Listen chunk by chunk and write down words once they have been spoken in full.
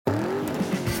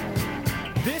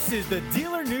This is the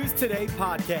Dealer News Today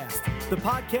podcast, the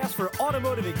podcast for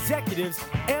automotive executives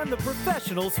and the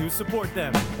professionals who support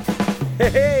them.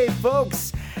 Hey,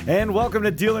 folks, and welcome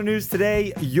to Dealer News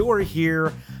Today. You're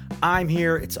here. I'm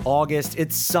here. It's August.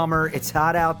 It's summer. It's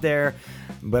hot out there.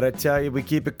 But I tell you, we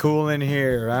keep it cool in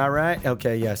here, all right?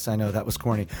 Okay, yes, I know that was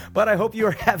corny. But I hope you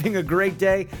are having a great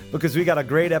day because we got a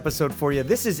great episode for you.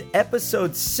 This is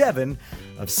episode 7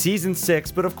 of season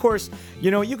 6. But of course,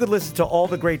 you know, you could listen to all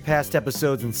the great past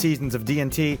episodes and seasons of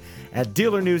D&T at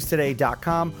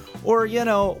dealernewstoday.com or, you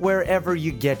know, wherever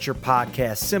you get your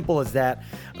podcasts. Simple as that.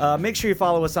 Make sure you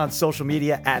follow us on social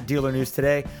media at Dealer News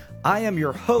Today. I am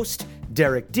your host,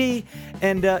 Derek D.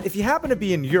 And if you happen to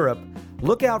be in Europe,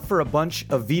 look out for a bunch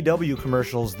of VW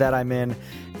commercials that I'm in.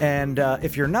 And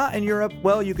if you're not in Europe,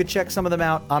 well, you could check some of them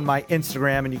out on my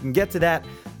Instagram, and you can get to that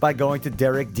by going to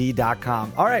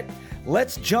derekd.com. All right,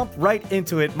 let's jump right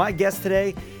into it. My guest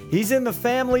today, he's in the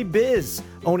family biz,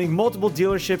 owning multiple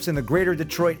dealerships in the greater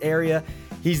Detroit area.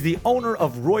 He's the owner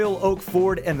of Royal Oak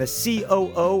Ford and the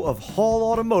COO of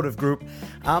Hall Automotive Group.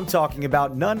 I'm talking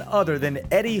about none other than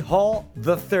Eddie Hall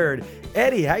III.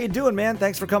 Eddie, how you doing, man?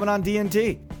 Thanks for coming on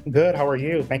D&T. Good. How are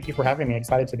you? Thank you for having me.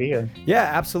 Excited to be here. Yeah,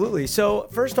 absolutely. So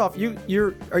first off, are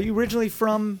you originally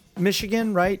from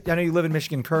Michigan, right? I know you live in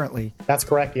Michigan currently. That's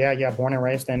correct. Yeah. Born and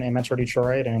raised in Metro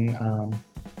Detroit, and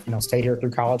stayed here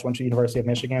through college. Went to the University of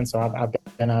Michigan, so I've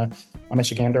been a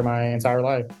Michigander my entire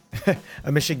life.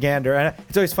 A Michigander, and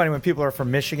it's always funny when people are from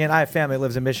Michigan. I have family that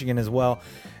lives in Michigan as well,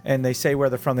 and they say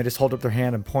where they're from. They just hold up their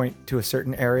hand and point to a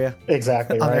certain area.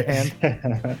 Exactly on right. Their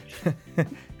hand.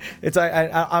 It's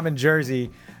I'm in Jersey.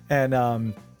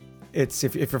 And it's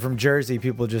if you're from Jersey,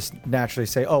 people just naturally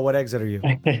say, "Oh, what exit are you?"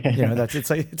 You know,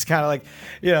 it's kind of like,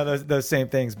 you know, those same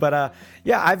things. But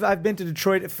yeah, I've been to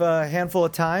Detroit a handful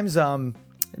of times,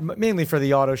 mainly for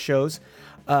the auto shows,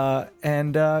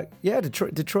 and yeah,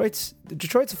 Detroit's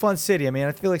a fun city. I mean,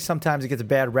 I feel like sometimes it gets a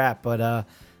bad rap, but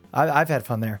I've had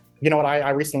fun there. You know what? I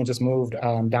recently just moved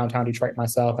downtown Detroit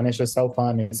myself, and it's just so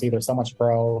fun to see there's so much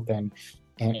growth and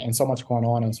so much going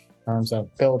on in terms of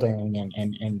building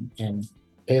and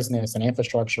business and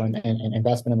infrastructure and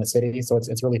investment in the city. So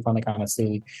it's really fun to kind of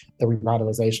see the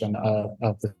revitalization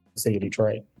of the city of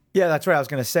Detroit. Yeah, that's right. I was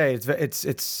going to say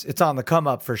it's on the come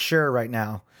up for sure right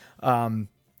now.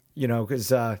 You know,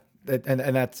 because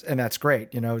and that's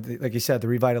great. You know, like you said, the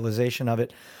revitalization of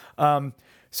it.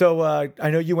 So I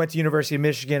know you went to University of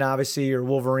Michigan. Obviously, you're a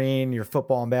Wolverine. You're a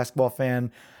football and basketball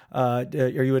fan. Are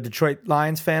you a Detroit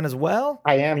Lions fan as well?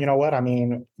 I am. You know what? I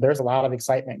mean, there's a lot of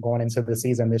excitement going into the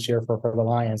season this year for the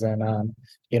Lions. And,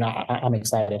 I'm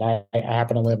excited. I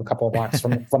happen to live a couple of blocks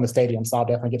from the stadium, so I'll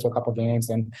definitely get to a couple of games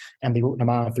and be rooting them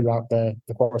on throughout the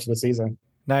course of the season.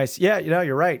 Nice. Yeah, you know,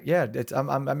 you're right. Yeah,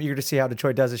 I'm eager to see how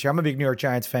Detroit does this year. I'm a big New York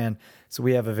Giants fan, so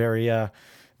we have a very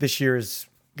this year is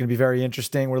going to be very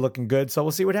interesting. We're looking good, so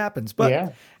we'll see what happens. But yeah.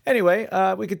 Anyway,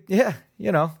 we could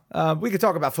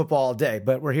talk about football all day,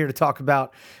 but we're here to talk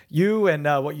about you and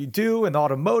what you do in the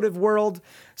automotive world.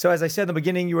 So as I said in the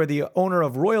beginning, you are the owner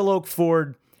of Royal Oak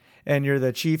Ford, and you're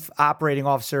the chief operating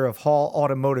officer of Hall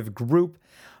Automotive Group.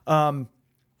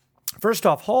 First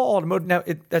off, Hall Automotive, now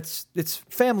it's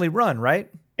family run, right?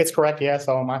 It's correct, yeah.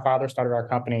 So my father started our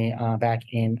company back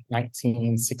in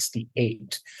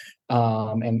 1968.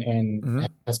 And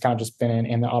has kind of just been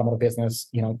in the automotive business,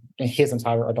 you know, in his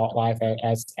entire adult life,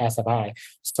 as have I.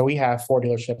 So we have 4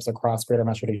 dealerships across Greater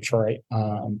Metro Detroit.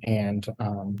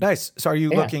 Nice. So are you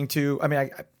looking to? I mean,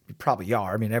 you probably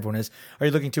are. I mean, everyone is. Are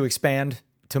you looking to expand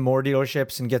to more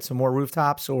dealerships and get some more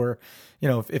rooftops, or, you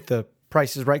know, if the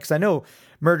price is right? Because I know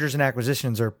mergers and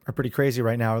acquisitions are pretty crazy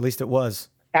right now. Or at least it was.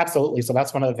 Absolutely. So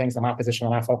that's one of the things in my position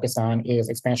that I focus on is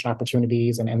expansion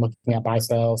opportunities and looking at buy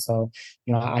sells. So,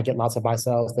 you know, I get lots of buy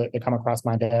sells that come across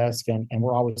my desk, and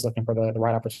we're always looking for the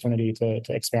right opportunity to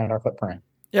expand our footprint.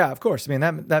 Yeah, of course. I mean,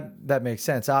 that makes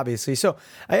sense, obviously. So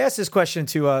I asked this question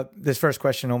this first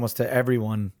question almost to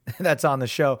everyone that's on the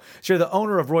show. So you're the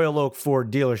owner of Royal Oak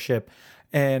Ford dealership,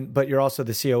 but you're also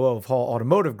the COO of Hall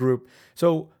Automotive Group.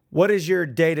 So what is your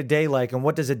day-to-day like, and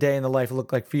what does a day in the life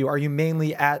look like for you? Are you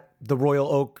mainly at the Royal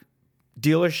Oak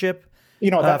dealership, you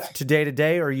know, to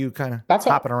day-to-day, or are you kind of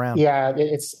hopping around? Yeah,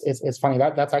 it's funny.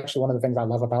 That's actually one of the things I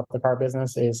love about the car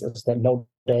business is that no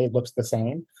day looks the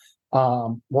same.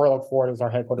 Royal Oak Ford is our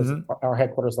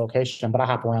headquarters location, but I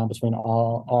hop around between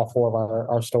all 4 of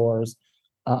our stores.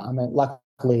 And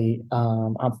luckily,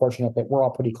 I'm fortunate that we're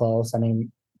all pretty close. I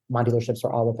mean, my dealerships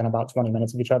are all within about 20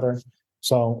 minutes of each other.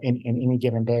 So in any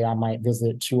given day, I might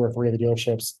visit 2 or 3 of the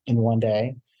dealerships in one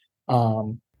day.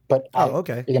 but Oh,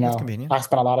 okay. That's convenient. I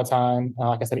spend a lot of time,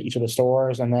 like I said, at each of the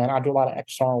stores, and then I do a lot of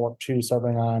external work too,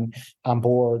 serving on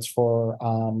boards for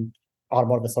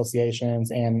automotive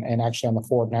associations and actually on the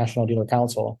Ford National Dealer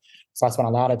Council. So I spent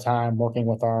a lot of time working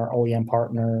with our OEM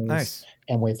partners Nice.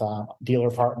 and with dealer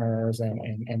partners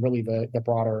and really the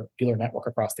broader dealer network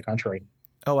across the country.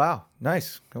 Oh, wow.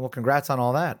 Nice. Well, congrats on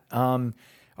all that.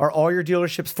 Are all your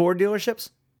dealerships Ford dealerships?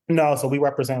 No, so we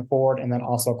represent Ford and then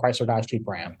also Chrysler Dodge Jeep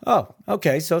Ram. Oh,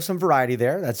 okay. So some variety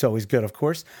there. That's always good, of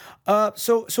course.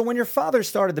 So when your father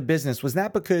started the business, was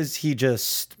that because he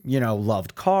just,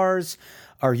 loved cars?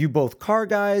 Are you both car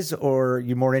guys, or are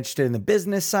you more interested in the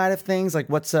business side of things? Like,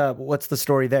 what's the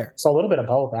story there? So a little bit of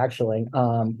both, actually.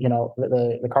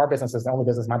 The car business is the only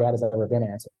business my dad has ever been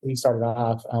in. So he started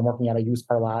off working at a used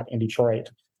car lot in Detroit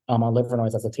on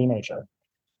Livernois as a teenager,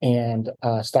 and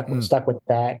stuck with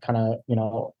that kind of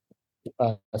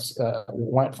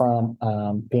went from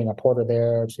being a porter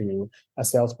there to a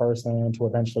salesperson to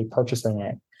eventually purchasing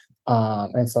it.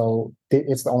 And so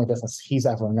it's the only business he's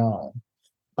ever known.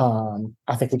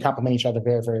 I think we complement each other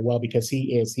very, very well because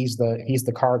he's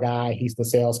the car guy, he's the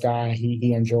sales guy.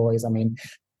 He enjoys. I mean,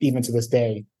 even to this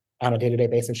day, on a day-to-day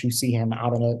basis, you see him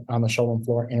out on the showroom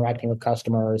floor interacting with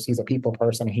customers. He's a people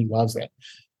person. And he loves it.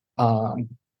 Um,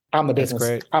 That's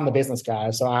great. I'm the business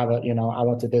guy. So I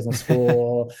went to business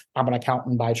school. I'm an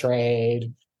accountant by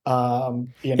trade.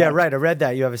 Yeah, right. I read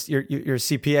that you're a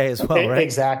CPA as well, right?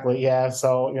 Exactly. Yeah.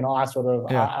 So, I sort of,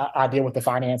 I deal with the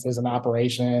finances and the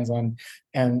operations and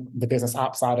the business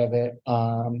ops side of it.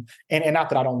 And not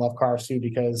that I don't love cars too,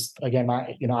 because again,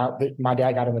 my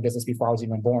dad got in the business before I was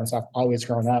even born. So I've always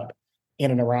grown up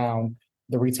in and around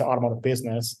the retail automotive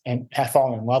business and have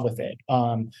fallen in love with it.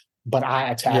 But I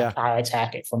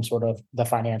attack it from sort of the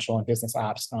financial and business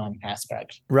ops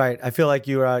aspect. Right. I feel like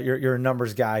you're a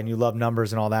numbers guy and you love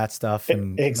numbers and all that stuff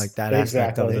and like that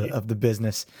aspect of the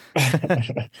business.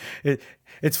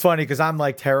 It's funny because I'm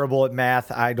like terrible at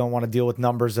math. I don't want to deal with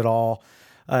numbers at all.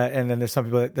 And then there's some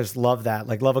people that just love that,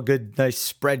 like love a good,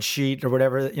 nice spreadsheet or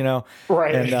whatever,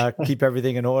 right. And keep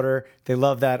everything in order. They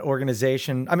love that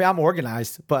organization. I mean, I'm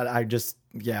organized, but I'm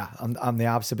the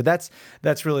opposite. But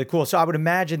that's really cool. So I would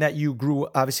imagine that you grew,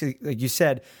 obviously, like you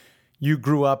said, you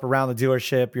grew up around the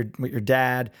dealership. With your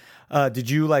dad. Did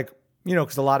you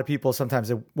because a lot of people sometimes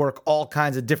they work all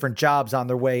kinds of different jobs on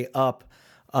their way up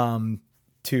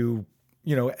to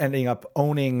ending up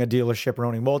owning a dealership or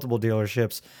owning multiple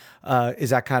dealerships. Is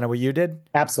that kind of what you did?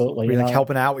 Absolutely. Were you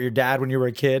helping out with your dad when you were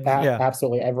a kid? Yeah,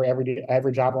 absolutely.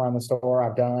 Every job around the store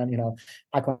I've done,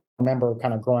 I can remember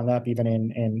kind of growing up, even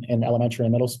in elementary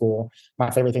and middle school,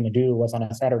 my favorite thing to do was on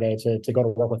a Saturday to go to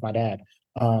work with my dad.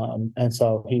 And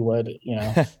so he would,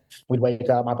 we'd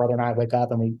wake up, my brother and I wake up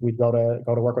and we'd go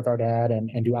to work with our dad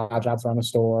and do odd jobs around the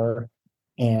store.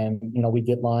 And, we'd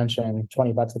get lunch and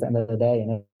 $20 at the end of the day.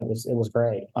 And it was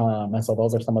great. And so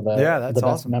those are some of the best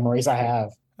awesome memories I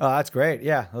have. Oh, that's great.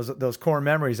 Yeah. Those core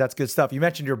memories. That's good stuff. You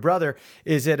mentioned your brother.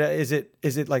 Is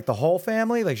it like the whole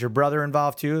family? Like, is your brother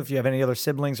involved too? If you have any other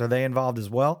siblings, are they involved as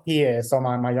well? He is. So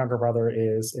my younger brother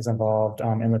is involved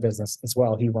in the business as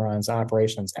well. He runs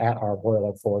operations at our Royal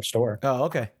Oak Ford store. Oh,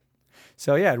 okay.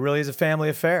 So yeah, it really is a family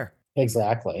affair.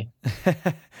 Exactly.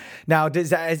 Now, does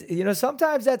that,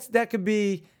 sometimes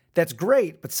that's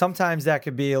great, but sometimes that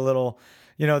could be a little,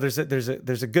 there's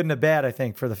a good and a bad, I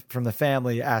think, from the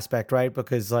family aspect, right?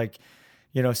 Because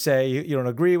say you don't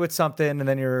agree with something and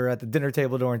then you're at the dinner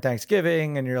table during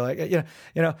Thanksgiving and you're like, do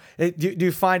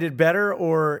you find it better,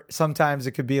 or sometimes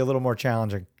it could be a little more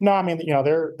challenging? No, I mean,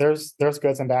 there's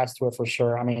goods and bads to it for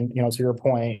sure. I mean, to your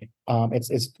point,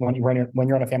 it's when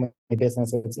you're in a family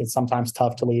business, it's sometimes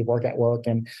tough to leave work at work,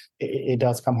 and it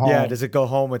does come home. Yeah, does it go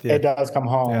home with you? It does come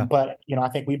home, yeah. But I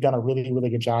think we've done a really, really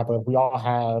good job we all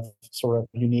have sort of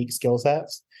unique skill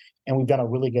sets. And we've done a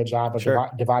really good job of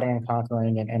dividing and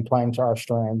conquering and playing to our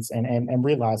strengths and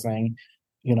realizing,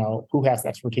 who has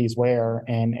expertise where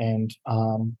and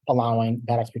allowing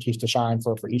that expertise to shine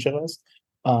for each of us.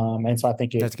 And so I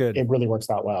think that's good. It really works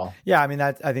out well. Yeah, I mean,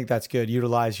 I think that's good.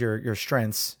 Utilize your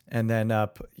strengths and then,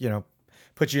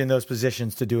 put you in those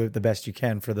positions to do it the best you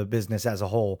can for the business as a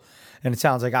whole. And it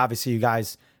sounds like obviously you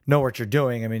guys know what you're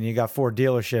doing. I mean, you got 4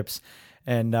 dealerships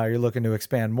and you're looking to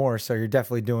expand more. So you're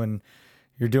definitely doing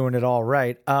it all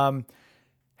right.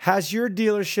 Has your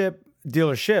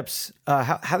dealerships,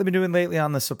 how have they been doing lately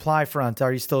on the supply front?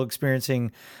 Are you still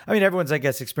experiencing, I mean, everyone's, I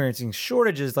guess, experiencing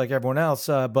shortages like everyone else,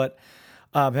 but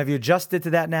have you adjusted to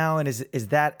that now? And is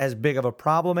that as big of a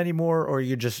problem anymore, or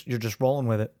you're just rolling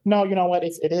with it? No, you know what?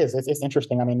 It is. It's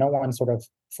interesting. I mean, no one sort of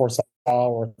foresaw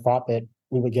or thought that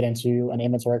we would get into an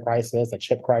inventory crisis, a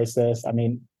chip crisis. I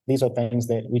mean, these are things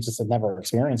that we just had never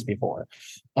experienced before.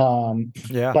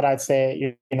 Yeah. But I'd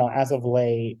say, as of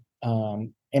late,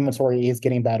 inventory is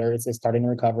getting better. It's starting to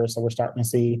recover. So we're starting to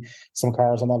see some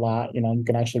cars on the lot. You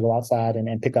can actually go outside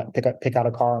and pick out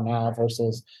a car now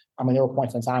versus, there were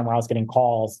points in time where I was getting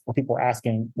calls where people were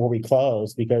asking, were we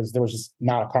closed? Because there was just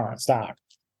not a car in stock.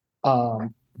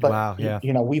 But Wow. Yeah.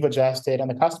 we've adjusted and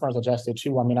the customers adjusted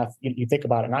too. You think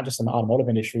about it, not just in the automotive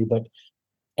industry, but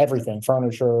everything,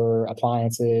 furniture,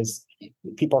 appliances,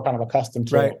 people are kind of accustomed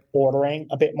to ordering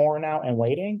a bit more now and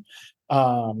waiting.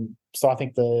 So I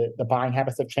think the buying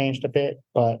habits have changed a bit,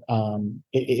 but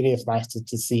it is nice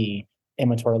to see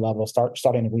inventory levels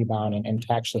starting to rebound and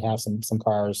to actually have some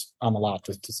cars on the lot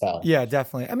to sell. Yeah,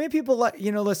 definitely. People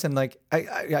listen,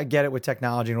 I get it with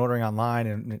technology and ordering online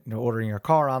and ordering your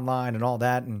car online and all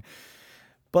that.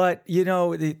 But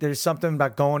there's something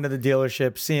about going to the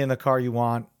dealership, seeing the car you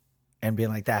want and being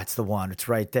like, that's the one, it's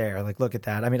right there. Like, look at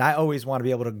that. I always want to be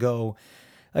able to go,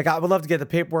 I would love to get the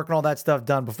paperwork and all that stuff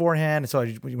done beforehand. So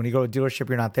when you go to a dealership,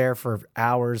 you're not there for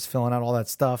hours filling out all that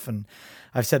stuff. And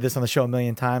I've said this on the show a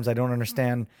million times. I don't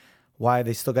understand why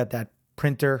they still got that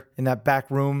printer in that back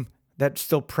room that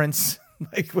still prints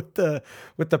with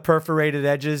the perforated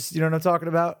edges. You know what I'm talking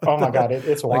about? Oh my God,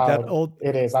 it's wild. That old,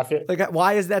 it is. I feel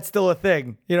why is that still a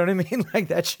thing? You know what I mean?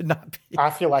 That should not be.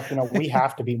 I feel like we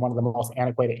have to be one of the most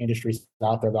antiquated industries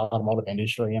out there, the automotive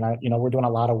industry, and we're doing a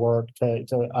lot of work to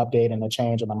update and to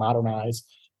change and to modernize.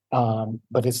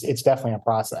 But it's definitely a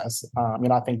process.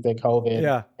 I think that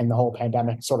COVID and the whole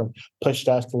pandemic sort of pushed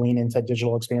us to lean into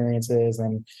digital experiences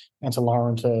and to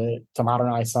learn to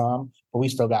modernize some. But we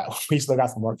still got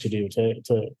some work to do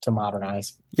to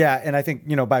modernize. Yeah, and I think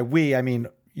by we,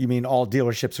 you mean all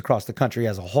dealerships across the country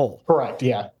as a whole. Correct.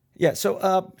 Yeah. Yeah. So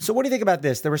what do you think about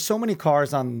this? There were so many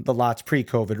cars on the lots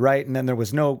pre-COVID, right? And then there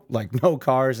was no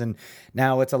cars, and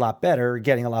now it's a lot better,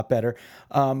 getting a lot better.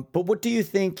 But what do you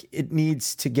think it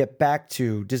needs to get back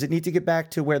to? Does it need to get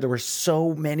back to where there were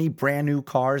so many brand new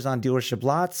cars on dealership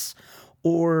lots?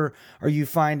 Or are you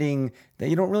finding that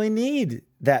you don't really need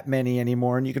that many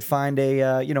anymore, and you could find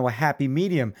a happy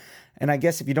medium? And I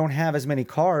guess if you don't have as many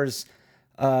cars,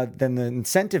 then the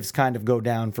incentives kind of go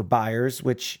down for buyers,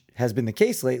 which has been the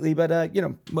case lately. But,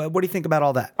 what do you think about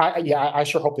all that? I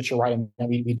sure hope that you're right and that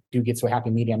we do get to a happy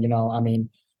medium.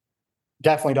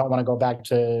 Definitely don't want to go back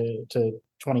to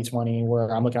 2020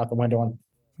 where I'm looking out the window and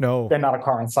there's not a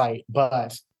car in sight.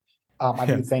 But I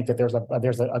do think that there's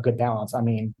a good balance.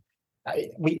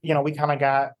 We kind of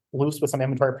got loose with some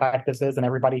inventory practices and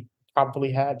everybody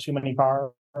probably had too many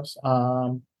cars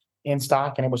in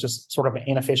stock, and it was just sort of an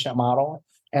inefficient model.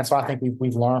 And so I think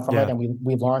we've learned from it, and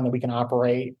we've learned that we can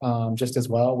operate just as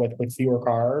well with fewer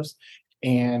cars.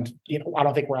 And I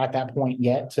don't think we're at that point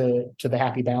yet to the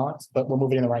happy balance, but we're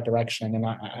moving in the right direction. And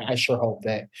I sure hope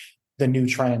that the new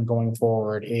trend going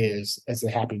forward is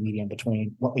a happy medium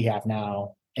between what we have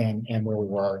now and where we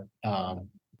were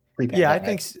pre-pandemic. Yeah,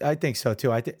 I think so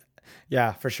too.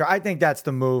 Yeah, for sure. I think that's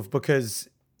the move, because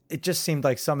it just seemed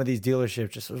like some of these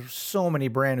dealerships, just so many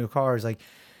brand new cars,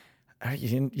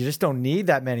 you just don't need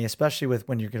that many, especially with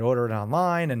when you can order it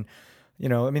online. And,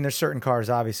 there's certain cars,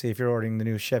 obviously, if you're ordering the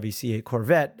new Chevy C8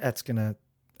 Corvette, that's going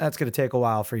to take a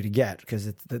while for you to get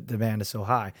because the demand is so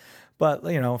high. But,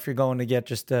 if you're going to get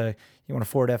just you want a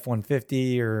Ford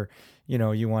F-150 or,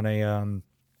 you want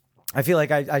I feel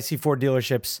like I see Ford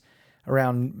dealerships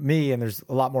around me, and there's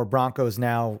a lot more Broncos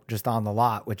now just on the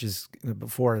lot, which is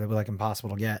before they were impossible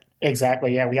to get.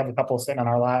 Exactly. Yeah, we have a couple sitting on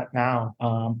our lot now.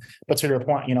 But to your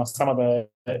point, some of the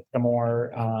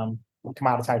more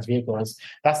commoditized vehicles,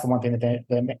 that's the one thing that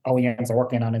the OEMs are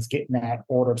working on, is getting that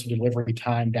order to delivery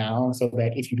time down so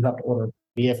that if you do have to order a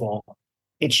vehicle,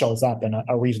 it shows up in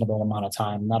a reasonable amount of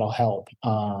time. And that'll help.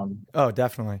 Oh,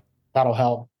 definitely. That'll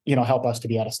help, help us to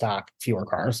be out of stock fewer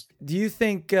cars. Do you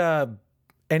think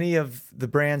any of the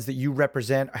brands that you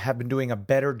represent have been doing a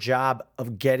better job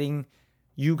of getting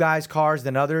you guys cars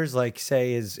than others? Like,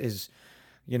 say, is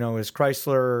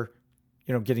Chrysler,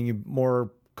 getting you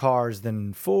more cars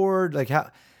than Ford? Like, how,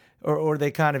 or they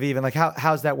kind of even, like,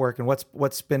 how's that working? What's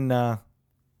been, what's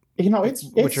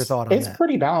your thought on that? It's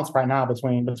pretty balanced right now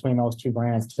between those two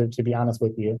brands, to be honest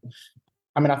with you.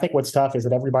 I think what's tough is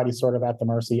that everybody's sort of at the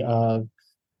mercy of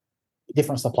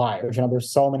different suppliers.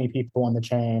 There's so many people in the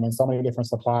chain and so many different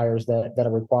suppliers that are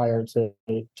required to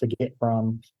get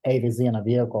from A to Z in a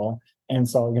vehicle. And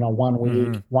so, one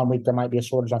week there might be a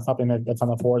shortage on something that's on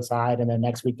the Ford side, and then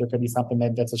next week there could be something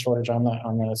that's a shortage on the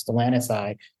Stellantis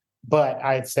side. But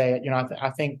I'd say, I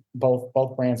think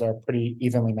both brands are pretty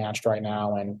evenly matched right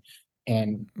now, and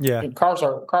Yeah. and cars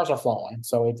are flowing.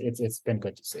 So it's been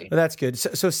good to see. Well, that's good.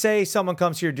 So say someone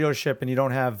comes to your dealership and you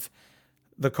don't have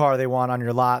the car they want on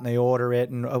your lot and they order it,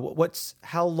 and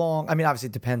how long? I mean, obviously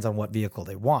it depends on what vehicle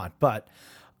they want, but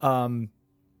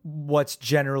what's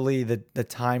generally the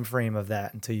time frame of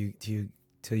that until you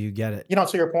get it?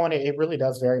 To your point, it really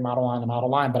does vary model line to model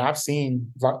line, but I've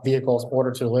seen vehicles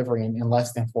ordered to delivery in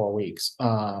less than 4 weeks.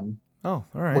 Oh, all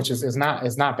right. Which is not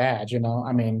bad,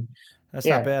 I mean, That's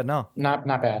not bad. No, not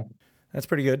bad. That's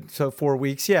pretty good. So 4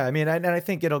 weeks. Yeah. I mean, and I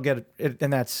think it'll get it,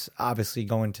 and that's obviously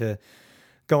going to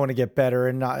get better.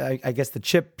 And I guess the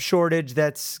chip shortage,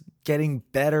 that's getting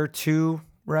better too,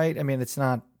 right? I mean, it's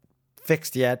not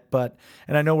fixed yet,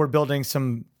 and I know we're building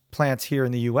some plants here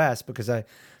in the US because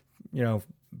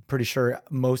pretty sure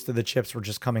most of the chips were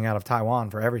just coming out of Taiwan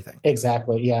for everything.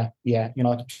 Exactly. Yeah. Yeah.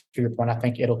 To your point, I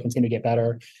think it'll continue to get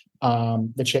better.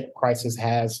 The chip crisis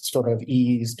has sort of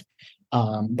eased.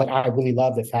 But I really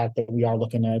love the fact that we are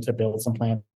looking to build some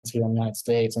plants here in the United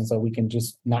States. And so we can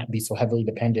just not be so heavily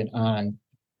dependent on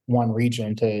one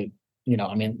region to,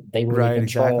 I mean, they really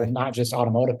control not just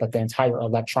automotive, but the entire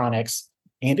electronics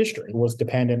industry was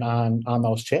dependent on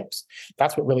those chips.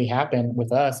 That's what really happened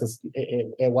with us. Is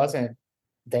it wasn't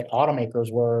that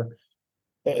automakers were,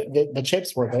 the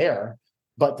chips were there,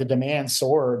 but the demand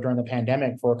soared during the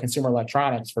pandemic for consumer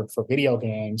electronics, for video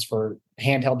games, for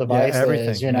handheld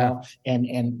devices,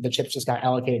 and the chips just got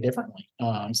allocated differently.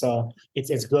 So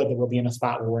it's good that we'll be in a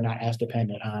spot where we're not as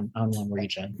dependent on one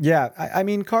region. Yeah. I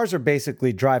mean, cars are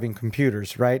basically driving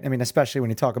computers, right? I mean, especially when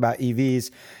you talk about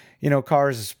EVs,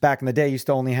 cars back in the day used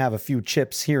to only have a few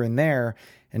chips here and there,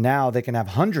 and now they can have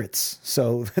hundreds.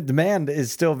 So the demand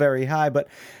is still very high, but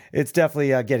it's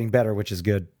definitely getting better, which is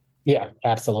good. Yeah,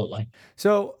 absolutely.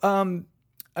 So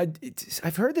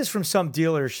I've heard this from some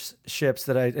dealerships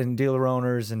and dealer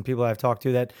owners and people I've talked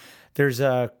to, that there's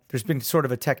been sort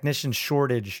of a technician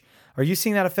shortage. Are you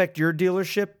seeing that affect your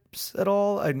dealerships at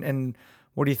all? And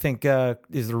what do you think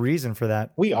is the reason for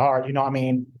that? We are, I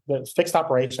mean, the fixed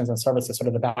operations and service is sort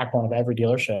of the backbone of every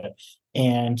dealership.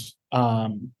 And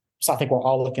so I think we're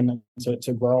all looking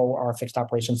to grow our fixed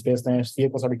operations business.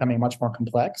 Vehicles are becoming much more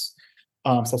complex.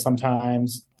 So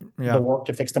sometimes the work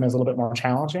to fix them is a little bit more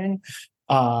challenging.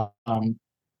 And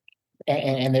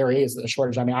there is a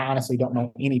shortage. I mean, I honestly don't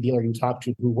know any dealer you talk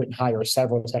to who wouldn't hire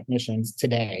several technicians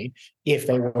today if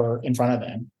they were in front of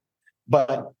them.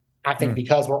 But I think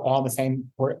because we're all in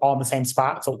the same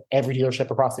spot. So every dealership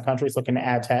across the country is looking to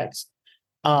add techs.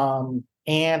 And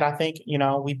I think,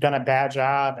 we've done a bad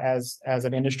job as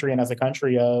an industry and as a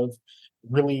country of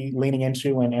really leaning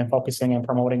into and focusing and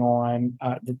promoting on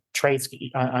the trade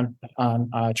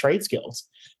trade skills.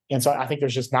 And so I think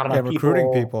there's just not enough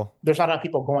recruiting people. There's not enough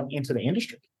people going into the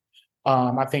industry.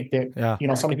 I think that,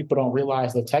 so many people don't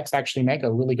realize that techs actually make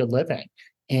a really good living.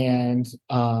 And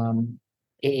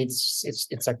it's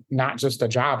not just a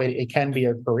job. It can be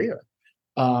a career.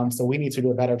 So we need to do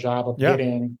a better job of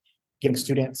getting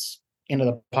students into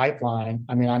the pipeline.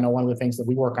 I mean, I know one of the things that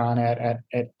we work on at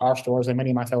our stores, and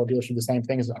many of my fellow dealers do the same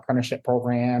thing, is apprenticeship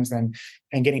programs and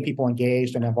getting people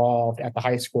engaged and involved at the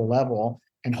high school level,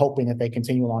 and hoping that they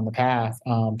continue along the path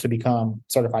to become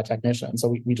certified technicians.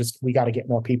 So we got to get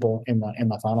more people in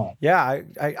the funnel. Yeah,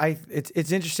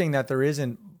 it's interesting that there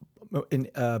isn't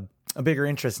a bigger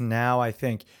interest now, I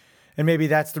think, and maybe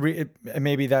that's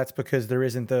maybe that's because there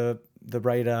isn't the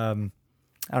right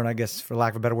I don't know, I guess for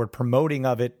lack of a better word, promoting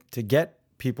of it to get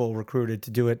people recruited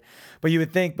to do it. But you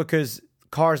would think, because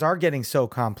cars are getting so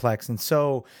complex and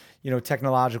so,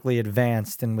 technologically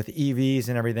advanced, and with EVs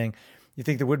and everything, you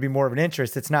think there would be more of an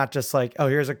interest. It's not just like, oh,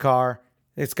 here's a car,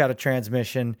 it's got a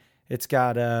transmission, it's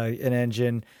got an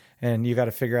engine, and you got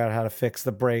to figure out how to fix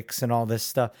the brakes and all this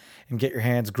stuff and get your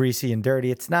hands greasy and dirty.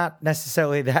 It's not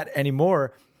necessarily that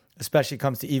anymore, especially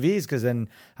comes to EVs, because then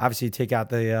obviously you take out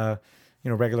the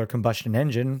regular combustion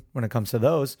engine when it comes to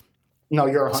those. No,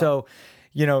 you're so,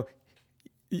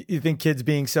 you think kids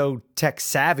being so tech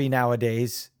savvy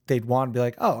nowadays, they'd want to be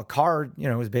like, oh, a car,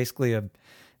 is basically an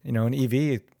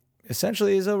EV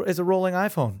essentially is a rolling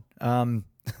iPhone.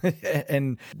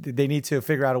 And they need to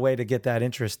figure out a way to get that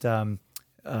interest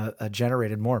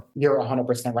generated more. You're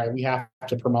 100% right. We have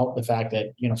to promote the fact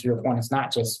that, to your point, it's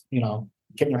not just,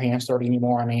 getting your hands dirty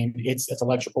anymore. I mean, it's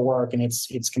electrical work, and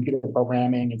it's computer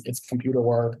programming, it's computer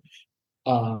work.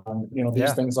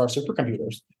 These things are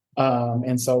supercomputers.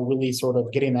 And so really sort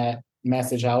of getting that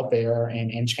message out there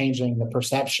and changing the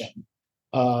perception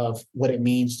of what it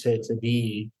means to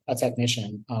be a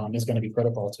technician is going to be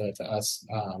critical to us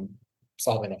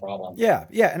solving the problem. Yeah,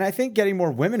 and I think getting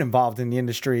more women involved in the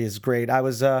industry is great. I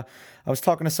was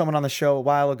talking to someone on the show a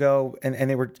while ago, and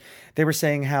they were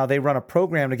saying how they run a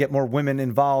program to get more women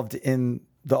involved in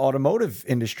the automotive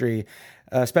industry,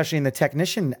 especially in the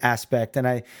technician aspect. And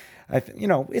I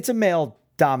it's a male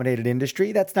dominated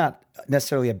industry. That's not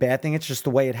necessarily a bad thing. It's just the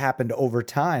way it happened over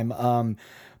time.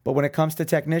 But when it comes to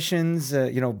technicians,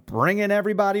 bring in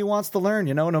everybody who wants to learn,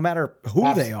 no matter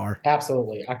who they are.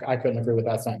 Absolutely. I couldn't agree with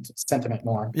that sentiment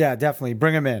more. Yeah, definitely.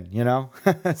 Bring them in,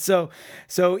 So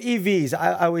EVs,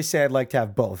 I always say I'd like to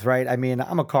have both, right? I mean,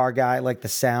 I'm a car guy. I like the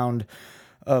sound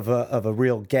of a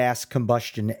real gas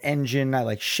combustion engine. I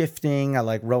like shifting. I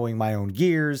like rowing my own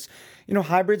gears.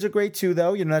 Hybrids are great too,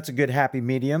 though. That's a good happy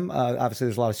medium. Obviously,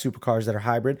 there's a lot of supercars that are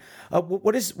hybrid.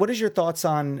 What is your thoughts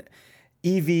on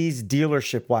EVs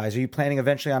dealership wise? Are you planning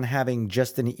eventually on having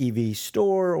just an EV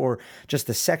store or just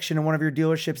a section in one of your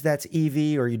dealerships that's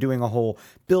EV? Or are you doing a whole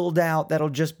build out that'll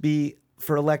just be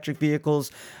for electric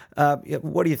vehicles?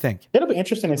 What do you think? It'll be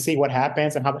interesting to see what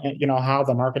happens and how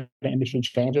the market industry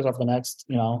changes over the next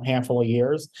handful of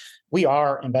years. We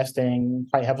are investing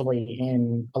quite heavily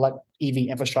in EV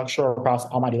infrastructure across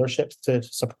all my dealerships to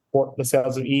support the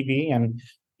sales of EV, and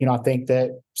I think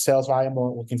that sales volume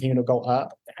will continue to go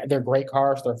up. They're great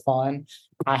cars. They're fun.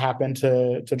 I happen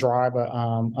to drive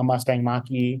a Mustang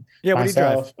Mach-E myself. What do you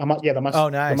drive? The Mustang. Oh,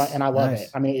 nice. And I love it.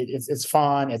 I mean, it's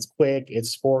fun. It's quick. It's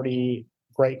sporty.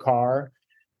 Great car.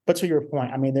 But to your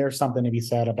point, I mean, there's something to be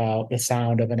said about the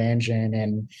sound of an engine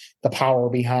and the power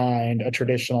behind a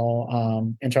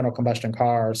traditional internal combustion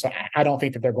car. So I don't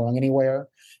think that they're going anywhere.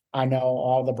 I know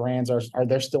all the brands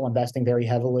they're still investing very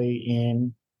heavily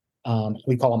in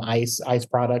we call them ICE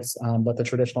products, but the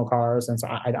traditional cars. And so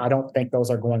I don't think those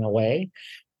are going away.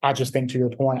 I just think, to your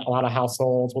point, a lot of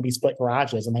households will be split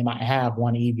garages and they might have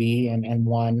one EV and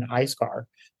one ICE car.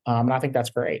 And I think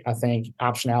that's great. I think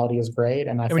optionality is great.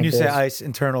 And when you say ICE,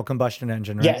 internal combustion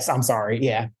engine, right? Yes, I'm sorry.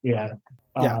 Yeah.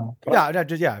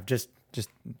 Just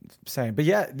saying. But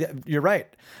yeah, you're right.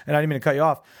 And I didn't mean to cut you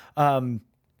off.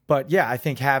 But yeah, I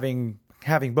think having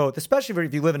both, especially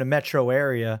if you live in a metro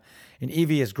area, an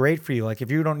EV is great for you. Like if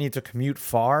you don't need to commute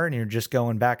far and you're just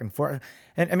going back and forth.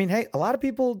 And I mean, hey, a lot of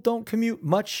people don't commute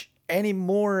much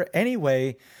anymore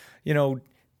anyway,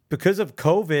 because of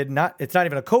COVID. It's not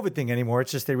even a COVID thing anymore.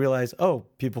 It's just they realize,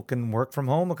 people can work from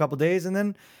home a couple of days and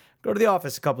then go to the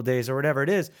office a couple of days or whatever it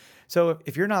is. So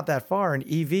if you're not that far, an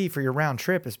EV for your round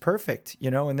trip is perfect,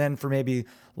 and then for maybe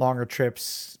longer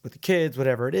trips with the kids,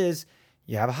 whatever it is,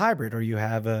 you have a hybrid or you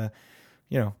have an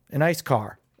ICE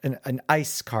car. An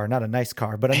ICE car, not a nice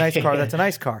car, but a nice car that's a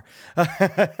nice car.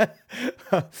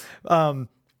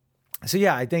 So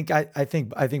yeah, I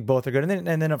think both are good.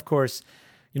 And then of course,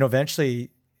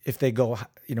 eventually if they go,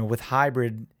 with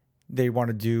hybrid, they want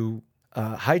to do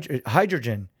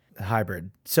hydrogen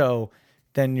hybrid. So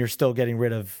then you're still getting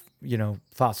rid of,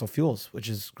 fossil fuels, which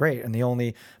is great. And the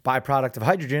only byproduct of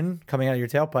hydrogen coming out of your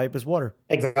tailpipe is water.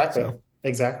 Exactly. So,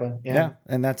 exactly. Yeah.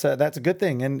 And that's a good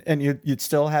thing. And you'd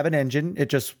still have an engine. It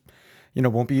just,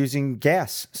 won't be using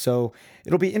gas. So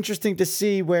it'll be interesting to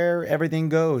see where everything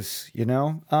goes,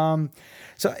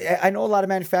 So I know a lot of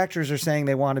manufacturers are saying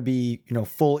they want to be,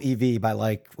 full EV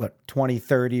by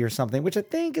 2030 or something, which I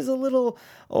think is a little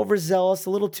overzealous,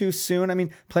 a little too soon. I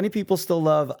mean, plenty of people still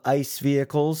love ICE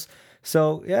vehicles.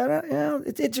 So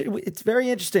it's very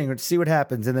interesting to see what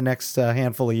happens in the next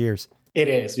handful of years. It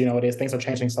is, it is. Things are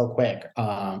changing so quick.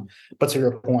 But to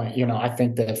your point, I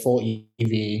think that full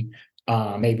EV,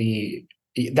 maybe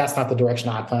that's not the direction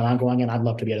I plan on going in. I'd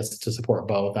love to be able to support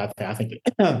both. I think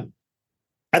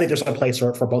there's a place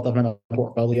for both of them in the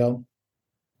portfolio.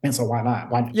 And so why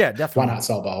not? Yeah, definitely. Why not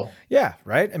sell both? Yeah,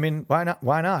 right. I mean, why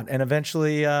not? And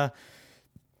eventually, I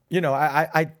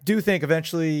do think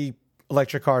eventually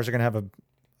electric cars are going to have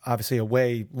obviously a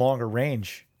way longer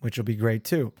range, which will be great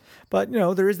too. But,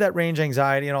 there is that range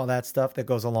anxiety and all that stuff that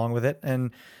goes along with it.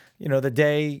 And, the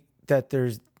day that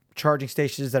there's charging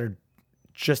stations that are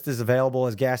just as available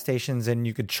as gas stations and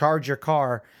you could charge your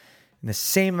car in the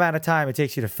same amount of time it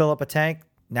takes you to fill up a tank,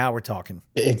 now we're talking.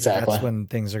 Exactly. That's when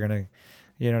things are going to,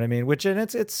 you know what I mean?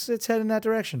 It's heading that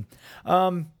direction.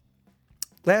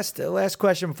 Last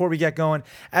question before we get going.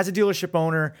 As a dealership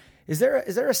owner, is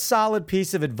there a solid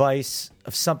piece of advice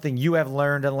of something you have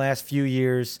learned in the last few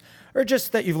years, or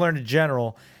just that you've learned in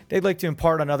general, they'd like to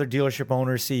impart on other dealership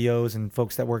owners, CEOs, and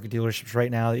folks that work at dealerships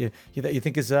right now that you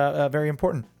think is very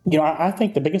important? I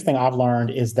think the biggest thing I've learned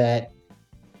is that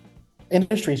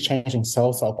industry is changing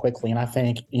so quickly. And I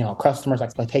think, customers'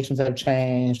 expectations have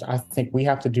changed. I think we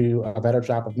have to do a better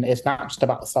job of, it's not just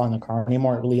about selling the car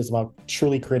anymore. It really is about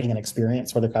truly creating an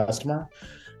experience for the customer.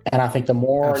 And I think the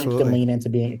more you Absolutely. can lean into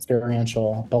being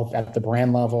experiential, both at the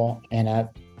brand level and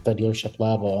at the dealership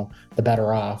level, the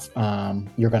better off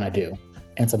you're going to do.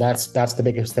 And so that's the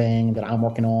biggest thing that I'm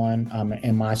working on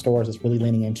in my stores, is really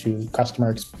leaning into customer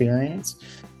experience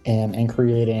and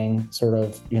creating sort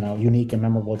of, unique and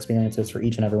memorable experiences for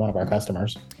each and every one of our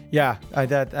customers. Yeah,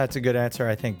 that's a good answer.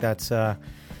 I think that's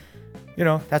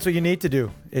that's what you need to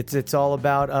do. It's all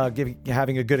about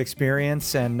having a good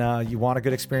experience, and you want a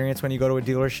good experience when you go to a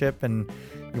dealership, and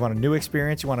you want a new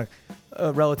experience. You want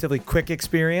a relatively quick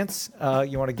experience.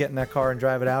 You want to get in that car and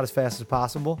drive it out as fast as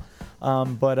possible.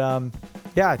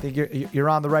 Yeah, I think you're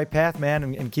on the right path, man,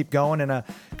 and keep going. And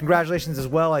congratulations as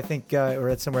well. I think I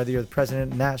read somewhere that you're the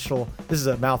president this is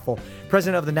a mouthful,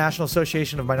 president of the National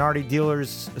Association of Minority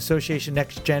Dealers Association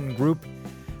Next Gen Group,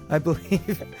 I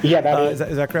believe. Yeah, is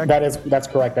that correct? That's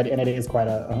correct. And it is quite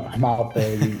a mouthful,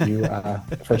 you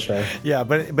for sure. Yeah,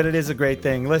 but it is a great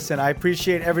thing. Listen, I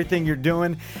appreciate everything you're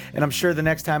doing, and I'm sure the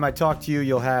next time I talk to you,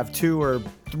 you'll have 2 or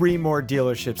 3 more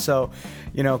dealerships. So,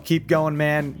 keep going,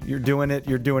 man. You're doing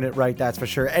it right. That's for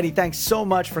sure. Eddie, thanks so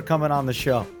much for coming on the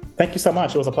show. Thank you so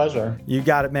much. It was a pleasure. You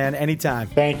got it, man. Anytime.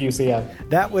 Thank you. See ya.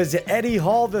 That was Eddie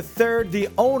Hall III, the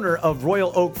owner of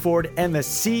Royal Oak Ford and the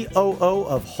COO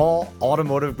of Hall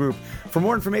Automotive Group. For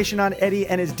more information on Eddie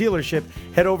and his dealership,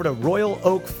 head over to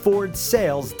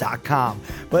royaloakfordsales.com.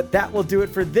 But that will do it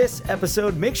for this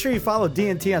episode. Make sure you follow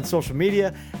D&T on social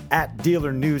media at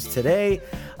Dealer News Today.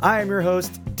 I am your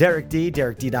host, Derek D,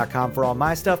 DerekD.com for all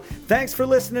my stuff. Thanks for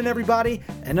listening, everybody.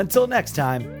 And until next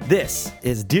time, this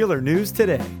is Dealer News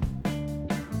Today.